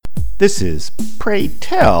This is Pray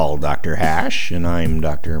Tell Dr. Hash, and I'm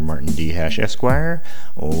Dr. Martin D. Hash, Esquire,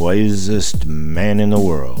 wisest man in the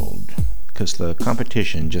world. 'Cause the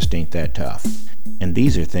competition just ain't that tough. And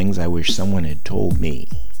these are things I wish someone had told me.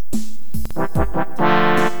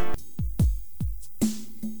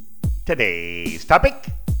 Today's topic,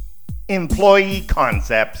 employee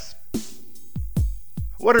concepts.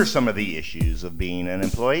 What are some of the issues of being an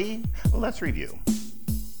employee? Well, let's review.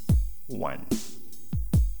 1.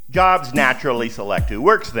 Jobs naturally select who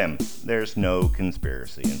works them. There's no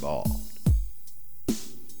conspiracy involved.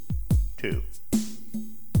 2.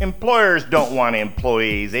 Employers don't want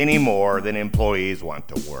employees any more than employees want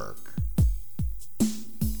to work.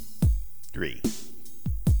 3.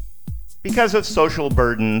 Because of social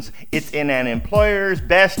burdens, it's in an employer's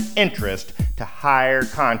best interest to hire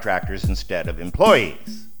contractors instead of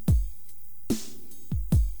employees.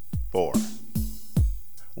 4.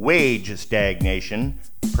 Wage stagnation,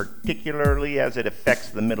 particularly as it affects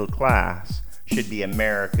the middle class, should be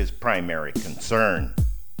America's primary concern.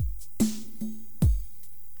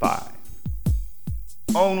 5.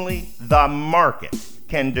 Only the market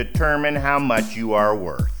can determine how much you are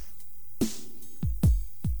worth.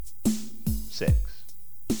 6.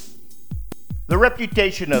 The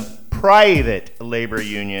reputation of private labor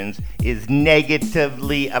unions is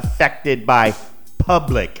negatively affected by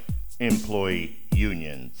public employee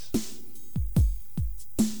unions.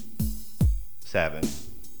 7.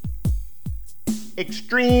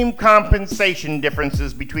 Extreme compensation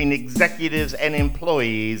differences between executives and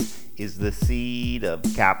employees is the seed of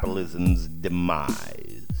capitalism's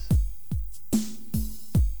demise.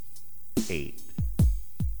 8.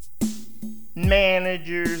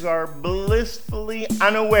 Managers are blissfully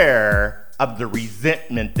unaware of the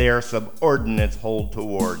resentment their subordinates hold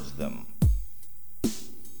towards them.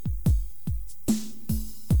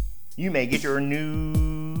 You may get your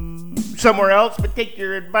news somewhere else, but take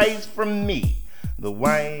your advice from me, the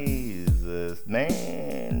wisest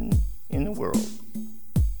man in the world.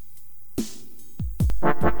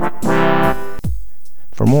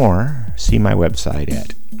 For more, see my website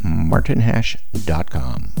at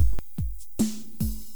martinhash.com.